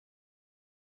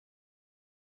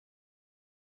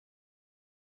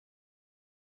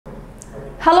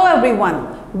Hello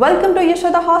everyone, welcome to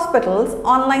Yashoda Hospital's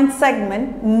online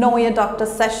segment Know Your Doctor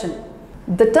session.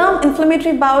 The term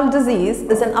inflammatory bowel disease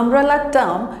is an umbrella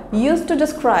term used to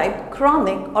describe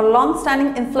chronic or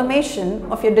long-standing inflammation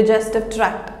of your digestive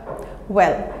tract.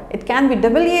 Well, it can be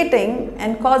debilitating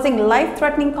and causing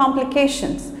life-threatening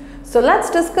complications. So let's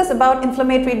discuss about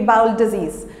inflammatory bowel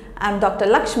disease. I'm Dr.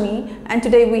 Lakshmi and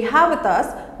today we have with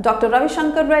us Dr.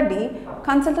 Ravisankar Reddy,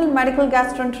 Consultant Medical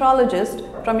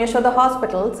Gastroenterologist from Yashoda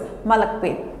Hospitals,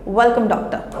 Malakpet. Welcome,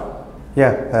 Doctor.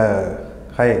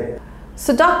 Hi.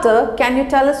 So, Doctor, can you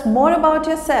tell us more about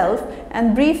yourself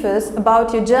and brief us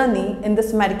about your journey in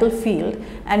this medical field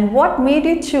and what made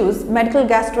you choose medical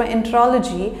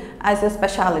gastroenterology as your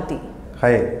specialty?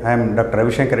 Hi, I am Dr.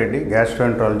 Ravisankar Reddy,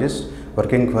 gastroenterologist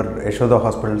working for Yashoda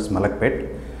Hospitals,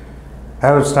 Malakpet. I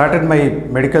have started my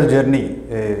medical journey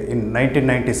in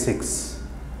 1996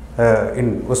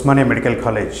 in Osmania Medical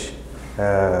College.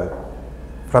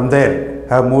 From there,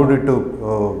 I have moved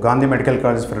to Gandhi Medical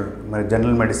College for my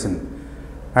general medicine,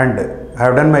 and I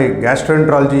have done my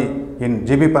gastroenterology in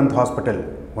GB Pant Hospital,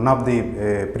 one of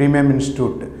the premium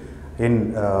institute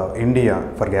in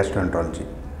India for gastroenterology.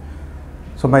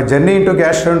 So my journey into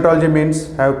gastroenterology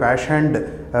means I have passioned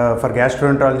for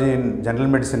gastroenterology in general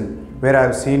medicine, where I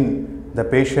have seen the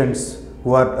patients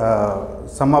who are,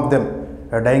 some of them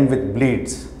are dying with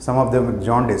bleeds, some of them with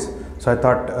jaundice. So I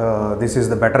thought this is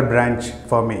the better branch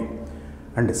for me.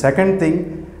 And the second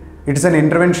thing, it is an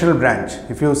interventional branch.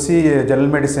 If you see general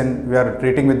medicine, we are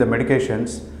treating with the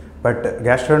medications, but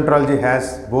gastroenterology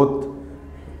has both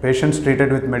patients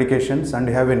treated with medications and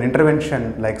have an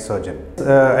intervention like surgeon.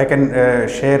 I can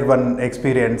share one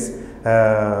experience.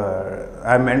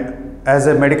 As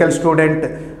a medical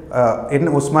student, in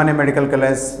Osmania Medical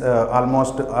College,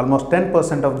 almost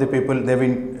 10% of the people, they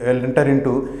will enter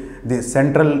into the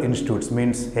central institutes,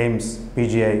 means AIMS,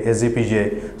 PGI,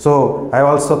 SGPGI. So I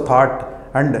also thought,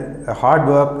 and hard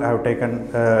work I have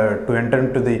taken to enter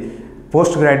into the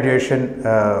post graduation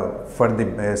for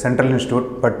the central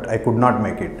institute, but I could not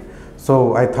make it.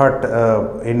 So I thought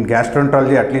in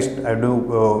gastroenterology, at least I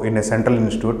do in a central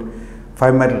institute.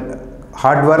 My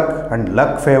hard work and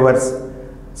luck favors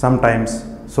sometimes.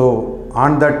 So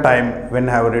on that time, when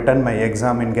I have written my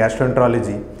exam in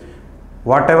gastroenterology,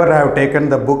 whatever I have taken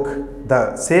the book,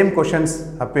 the same questions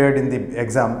appeared in the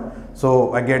exam.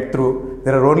 So I get through.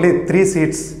 There are only 3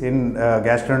 seats in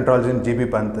gastroenterology in GB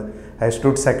Pant. I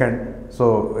stood second.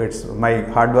 So it's my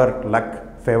hard work,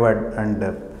 luck favored, and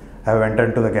I have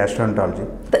entered to the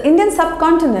gastroenterology. The Indian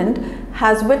subcontinent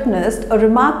has witnessed a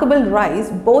remarkable rise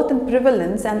both in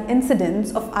prevalence and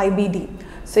incidence of IBD.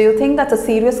 So you think that's a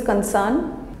serious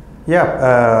concern?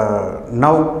 Yeah,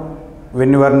 now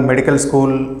when you are in medical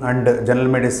school and general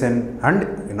medicine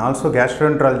and in also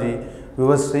gastroenterology, we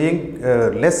were seeing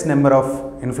less number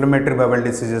of inflammatory bowel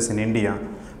diseases in India,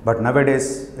 but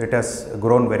nowadays it has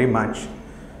grown very much.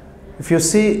 If you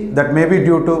see, that may be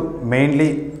due to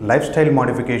mainly lifestyle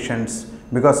modifications,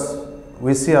 because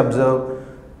we observe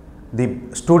the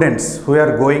students who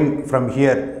are going from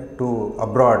here to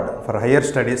abroad for higher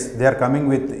studies, they are coming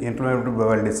with inflammatory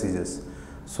bowel diseases.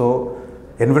 So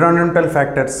environmental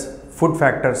factors, food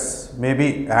factors may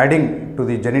be adding to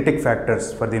the genetic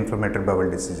factors for the inflammatory bowel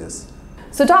diseases.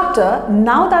 So doctor,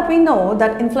 now that we know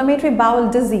that inflammatory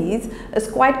bowel disease is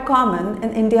quite common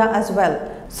in India as well,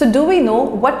 so do we know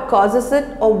what causes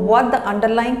it or what the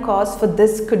underlying cause for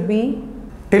this could be?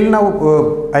 Till now,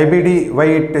 IBD, why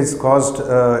it is caused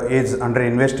is under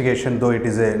investigation, though it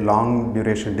is a long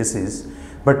duration disease,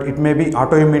 but it may be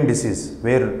autoimmune disease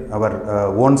where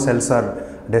our own cells are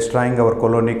destroying our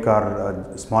colonic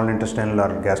or small intestinal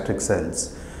or gastric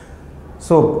cells.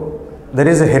 So there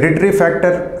is a hereditary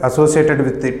factor associated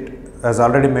with it. As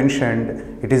already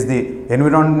mentioned, it is the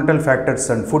environmental factors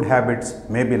and food habits,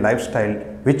 maybe lifestyle,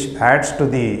 which adds to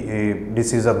the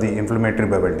disease of the inflammatory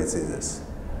bowel diseases.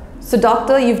 So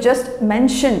doctor, you've just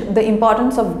mentioned the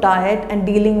importance of diet and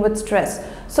dealing with stress.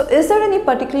 So is there any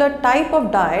particular type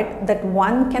of diet that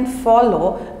one can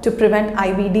follow to prevent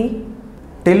IBD?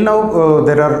 Till now,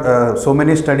 there are so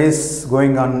many studies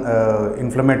going on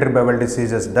inflammatory bowel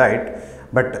diseases diet,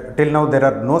 but till now there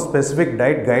are no specific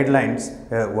diet guidelines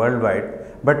worldwide.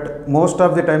 But most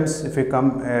of the times, if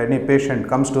any patient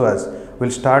comes to us,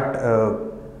 we'll start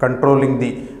controlling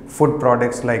the food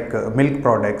products like milk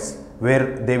products,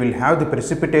 where they will have the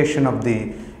precipitation of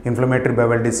the inflammatory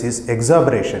bowel disease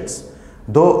exacerbations,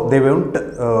 though they won't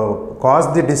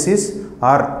cause the disease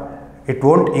or it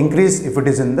won't increase if it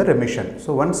is in the remission.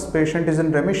 So once patient is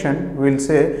in remission, we will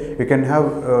say you can have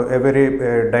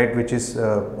every diet which is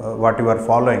what you are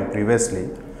following previously.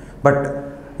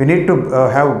 But we need to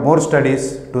have more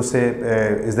studies to say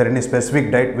is there any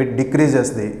specific diet which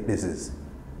decreases the disease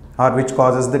or which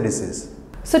causes the disease.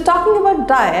 So talking about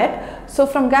diet, so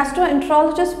from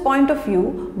gastroenterologist's point of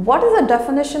view, what is the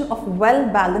definition of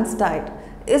well-balanced diet?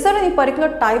 Is there any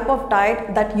particular type of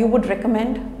diet that you would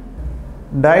recommend?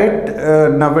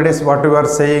 Diet nowadays, what you are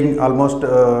saying, almost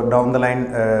down the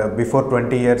line before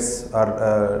 20 years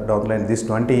or down the line these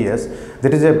 20 years,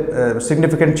 there is a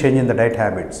significant change in the diet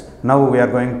habits. Now we are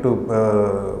going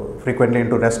to frequently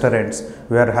into restaurants,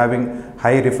 we are having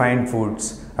high refined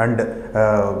foods and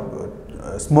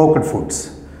smoked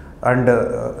foods, and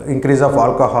increase of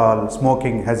alcohol,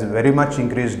 smoking has very much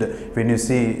increased when you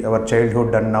see our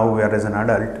childhood and now we are as an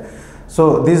adult.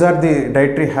 So these are the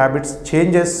dietary habits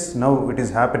changes now it is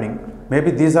happening. Maybe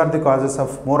these are the causes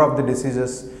of more of the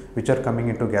diseases which are coming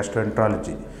into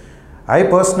gastroenterology. I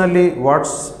personally, what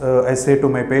I say to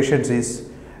my patients is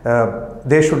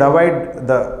they should avoid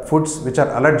the foods which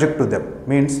are allergic to them.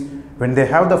 Means when they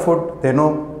have the food, they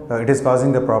know it is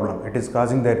causing the problem, it is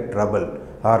causing their trouble,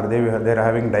 or they are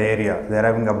having diarrhea, they are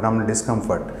having abdominal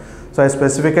discomfort. So I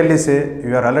specifically say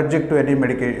you are allergic to any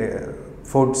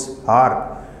foods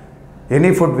or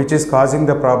any food which is causing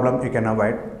the problem, you can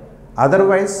avoid.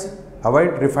 Otherwise,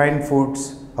 avoid refined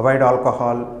foods, avoid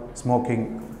alcohol,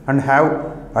 smoking, and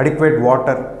have adequate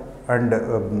water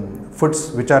and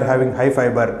foods which are having high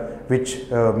fiber, which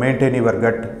maintain your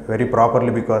gut very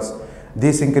properly, because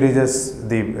this increases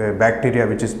the bacteria,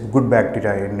 which is good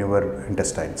bacteria in your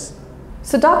intestines.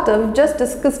 So doctor, we've just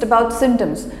discussed about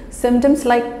symptoms. Symptoms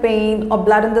like pain or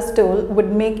blood in the stool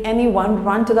would make anyone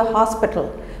run to the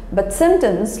hospital. But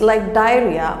symptoms like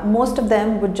diarrhea, most of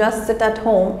them would just sit at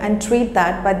home and treat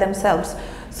that by themselves.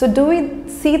 So do we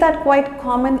see that quite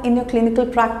common in your clinical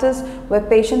practice, where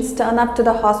patients turn up to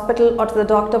the hospital or to the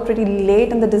doctor pretty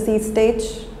late in the disease stage?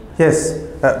 Yes,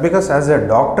 because as a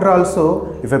doctor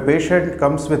also, if a patient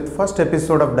comes with first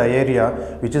episode of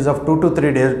diarrhea, which is of 2 to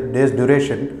 3 days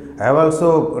duration, I am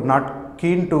also not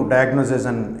keen to diagnose as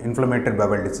an inflammatory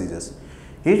bowel diseases.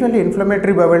 Usually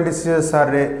inflammatory bowel diseases are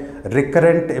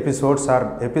recurrent episodes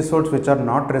or episodes which are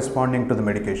not responding to the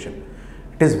medication.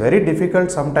 It is very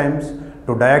difficult sometimes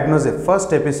to diagnose a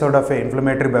first episode of an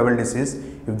inflammatory bowel disease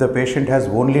if the patient has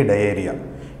only diarrhea.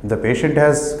 If the patient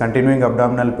has continuing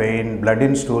abdominal pain, blood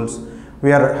in stools, we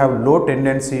have low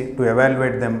tendency to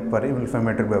evaluate them for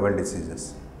inflammatory bowel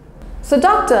diseases. So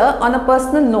doctor, on a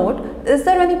personal note, is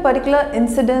there any particular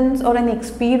incidents or any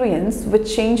experience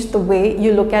which changed the way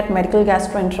you look at medical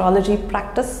gastroenterology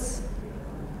practice?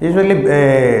 Usually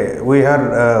we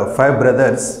are 5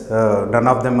 brothers, none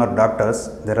of them are doctors.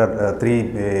 There are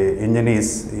 3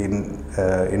 engineers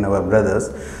in our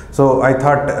brothers. So I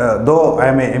thought, though I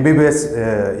am a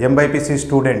MBBS MBPC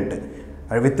student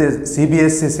with the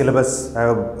CBSE syllabus, I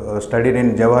have studied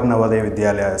in Jawahar Navodaya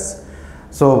Vidyalayas.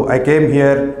 So I came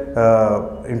here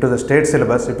into the state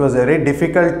syllabus. It was a very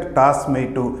difficult task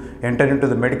me to enter into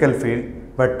the medical field,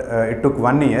 but it took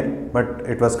 1 year, but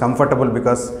it was comfortable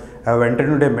because I have entered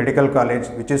into a medical college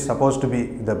which is supposed to be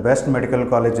the best medical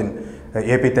college in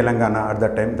AP Telangana at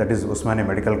that time, that is Usmania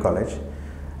Medical College.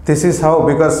 This is how,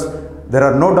 because there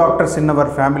are no doctors in our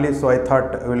family, so I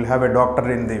thought we will have a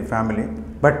doctor in the family,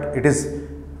 but it is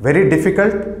very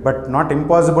difficult but not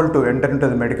impossible to enter into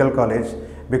the medical college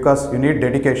because you need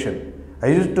dedication. I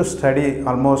used to study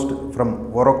almost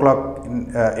from 4 o'clock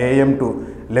AM to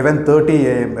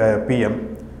 11:30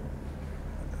 PM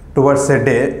towards a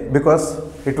day, because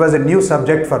it was a new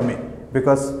subject for me,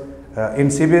 because in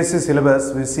CBSE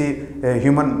syllabus we see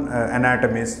human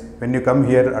anatomies. When you come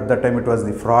here, at that time it was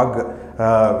the frog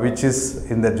which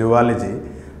is in the zoology.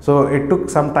 So it took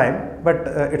some time, but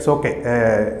it's okay.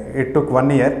 It took 1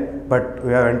 year, but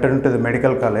we have entered into the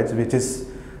medical college, which is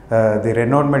the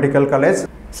renowned medical college.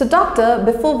 So doctor,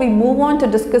 before we move on to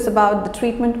discuss about the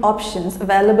treatment options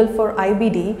available for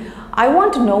IBD, I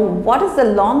want to know what is the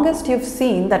longest you've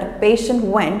seen that a patient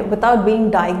went without being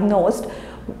diagnosed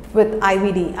with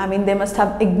IBD? I mean, they must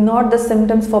have ignored the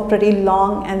symptoms for pretty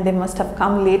long and they must have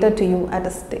come later to you at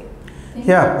a stage.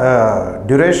 Yeah,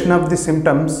 duration of the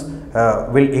symptoms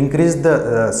will increase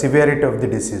the severity of the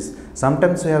disease.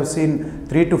 Sometimes we have seen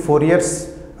 3 to 4 years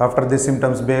after the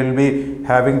symptoms, they will be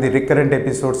having the recurrent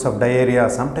episodes of diarrhea,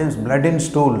 sometimes blood in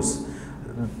stools.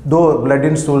 Though blood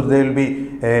in stools, they will be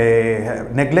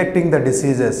neglecting the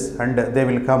diseases, and they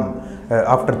will come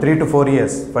after 3 to 4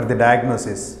 years for the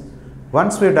diagnosis.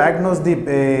 Once we diagnose the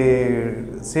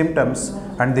symptoms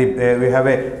and we have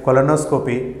a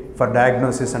colonoscopy for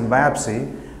diagnosis and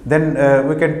biopsy, then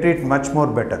we can treat much more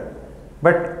better.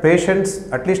 But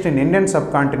patients, at least in Indian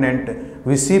subcontinent,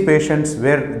 we see patients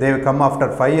where they come after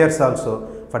 5 years also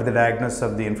for the diagnosis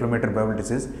of the inflammatory bowel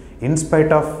disease in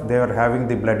spite of they are having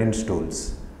the blood in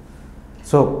stools.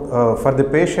 So, for the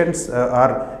patients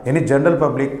or any general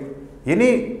public,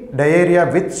 any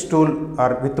diarrhea with stool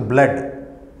or with blood,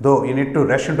 though you need to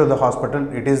rush into the hospital,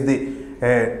 it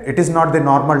is not the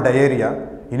normal diarrhea.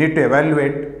 You need to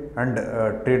evaluate and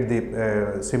treat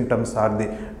the symptoms or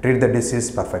treat the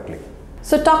disease perfectly.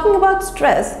 So talking about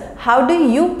stress, how do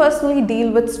you personally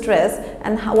deal with stress,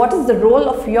 and what is the role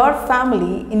of your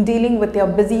family in dealing with your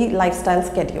busy lifestyle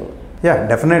schedule? Yeah,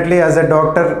 definitely as a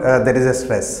doctor there is a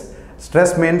stress.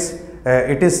 Stress means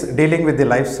it is dealing with the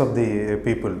lives of the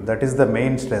people. That is the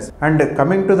main stress. And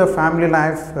coming to the family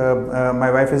life,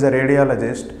 my wife is a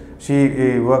radiologist.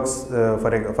 She works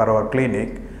for our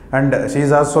clinic, and she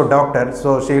is also a doctor,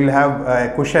 so she will have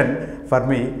a cushion for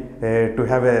me to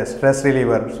have a stress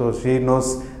reliever. So she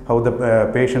knows how the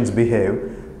patients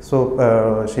behave.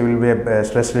 So she will be a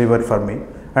stress reliever for me.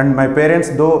 And my parents,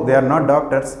 though they are not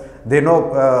doctors, they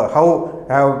know how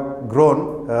I have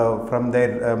grown from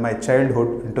my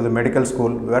childhood into the medical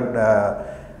school, what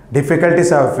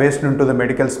difficulties I have faced into the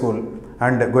medical school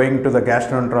and going to the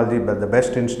gastroenterology, the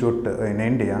best institute in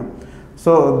India.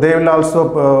 So they will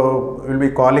also will be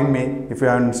calling me if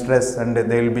I am in stress, and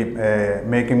they will be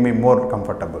making me more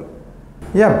comfortable.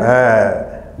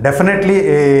 Yeah,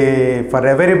 definitely for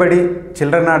everybody,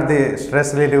 children are the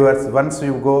stress relievers. Once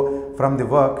you go from the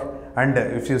work, and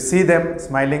if you see them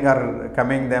smiling or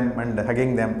coming them and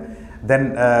hugging them,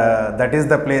 then that is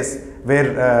the place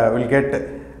where we'll get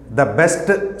the best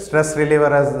stress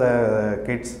reliever as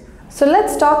kids. So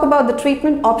let's talk about the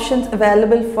treatment options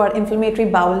available for inflammatory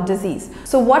bowel disease.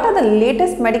 So what are the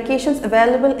latest medications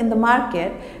available in the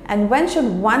market, and when should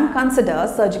one consider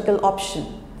surgical option?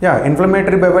 Yeah,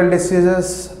 inflammatory bowel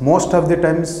diseases, most of the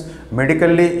times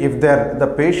medically, if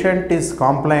the patient is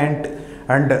compliant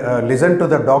and listen to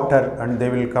the doctor, and they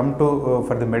will come to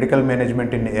for the medical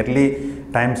management in early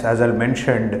times, as I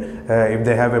mentioned, if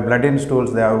they have a blood in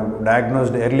stools, they are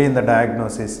diagnosed early in the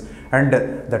diagnosis, and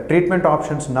the treatment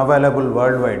options now available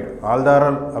worldwide, all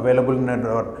are available in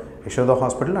our Yashoda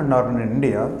hospital and are in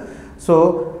India.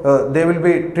 So they will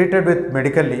be treated with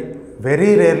medically.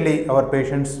 Very rarely our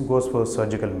patients goes for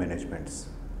surgical managements.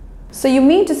 So you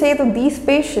mean to say that these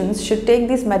patients should take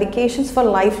these medications for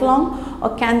lifelong,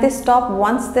 or can they stop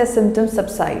once their symptoms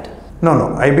subside? No,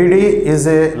 IBD is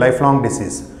a lifelong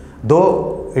disease,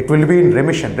 though it will be in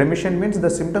remission. Remission means the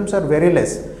symptoms are very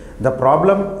less. The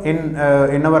problem in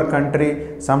our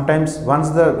country, sometimes once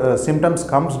the symptoms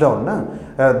comes down,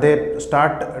 they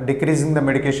start decreasing the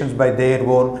medications by their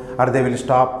own, or they will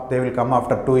stop. They will come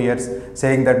after 2 years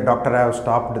saying that, doctor, I have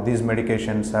stopped these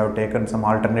medications, I have taken some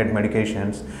alternate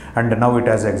medications, and now it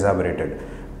has exacerbated.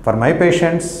 For my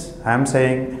patients, I am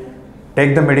saying,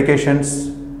 take the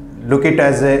medications, look it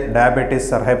as a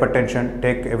diabetes or hypertension,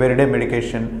 take everyday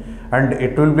medication, and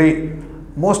it will be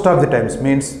most of the times,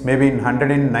 means maybe in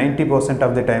 190%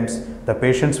 of the times, the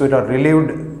patients will are relieved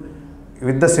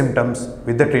with the symptoms,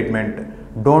 with the treatment.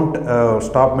 Don't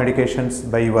stop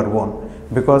medications by your own,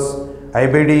 because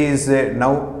IBD is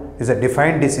now a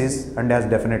defined disease and has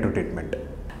definitive treatment.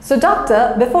 So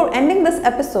doctor, before ending this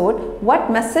episode, what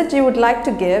message you would like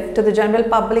to give to the general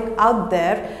public out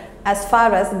there as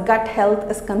far as gut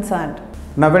health is concerned?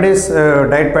 Nowadays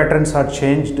diet patterns are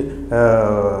changed.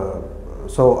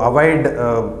 So avoid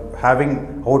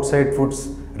having outside foods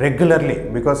regularly,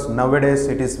 because nowadays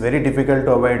it is very difficult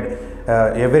to avoid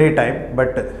every time,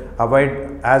 but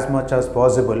avoid as much as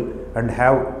possible and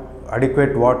have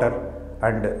adequate water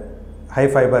and high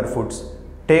fiber foods.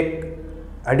 Take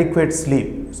adequate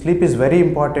sleep. Sleep is very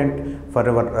important for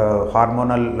our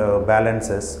hormonal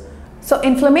balances. So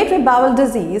inflammatory bowel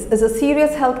disease is a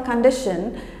serious health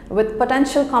condition with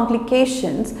potential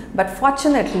complications, but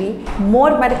fortunately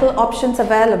more medical options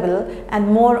available and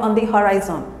more on the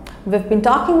horizon. We've been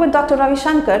talking with Dr.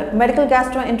 Ravisankar, medical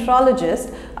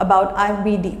gastroenterologist, about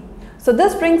IBD. So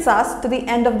this brings us to the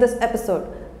end of this episode.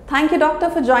 Thank you, doctor,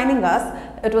 for joining us.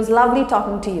 It was lovely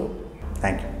talking to you.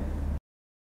 Thank you.